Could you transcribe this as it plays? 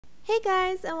Hey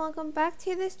guys, and welcome back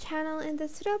to this channel. In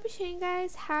this video I'll be showing you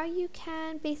guys how you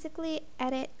can basically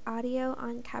edit audio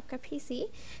on CapCut PC.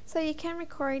 So you can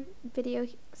record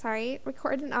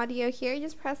an audio here.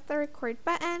 Just press the record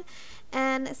button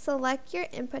and select your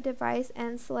input device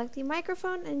and select the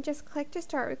microphone and just click to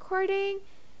start recording.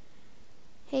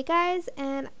 Hey guys,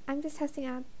 and I'm just testing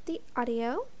out the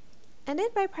audio. And then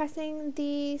by pressing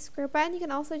the square button, you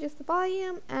can also adjust the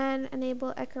volume and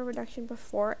enable echo reduction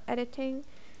before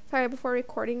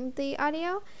recording the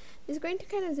audio. It's going to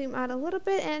kind of zoom out a little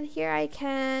bit, and here I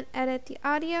can edit the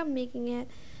audio, making it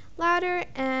louder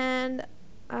and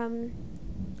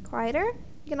quieter.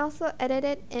 You can also edit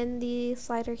it in the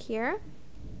slider here.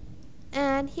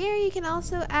 And here you can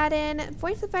also add in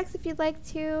voice effects if you'd like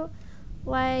to,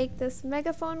 like this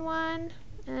megaphone one.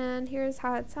 And here's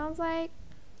how it sounds like.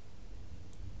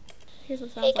 Here's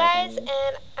what it sounds like. Hey guys,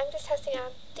 and I'm just testing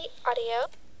out the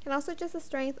audio. You can also adjust the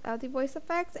strength of the voice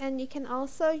effects, and you can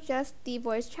also adjust the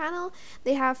voice channel.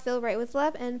 They have fill right with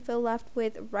left and fill left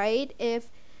with right if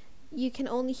you can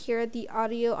only hear the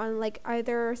audio on like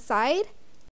either side.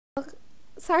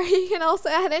 You can also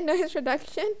add in noise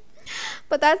reduction.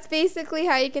 But that's basically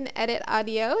how you can edit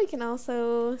audio. You can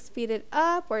also speed it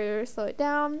up or slow it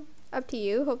down. Up to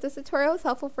you. Hope this tutorial was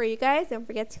helpful for you guys. Don't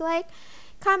forget to like,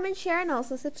 comment, share, and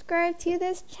also subscribe to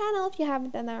this channel if you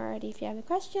haven't done that already. If you have any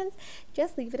questions,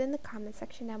 just leave it in the comment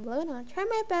section down below, and I'll try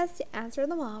my best to answer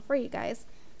them all for you guys.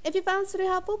 If you found this video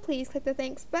helpful, please click the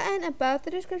thanks button above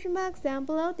the description box down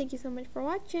below. Thank you so much for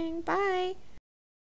watching. Bye!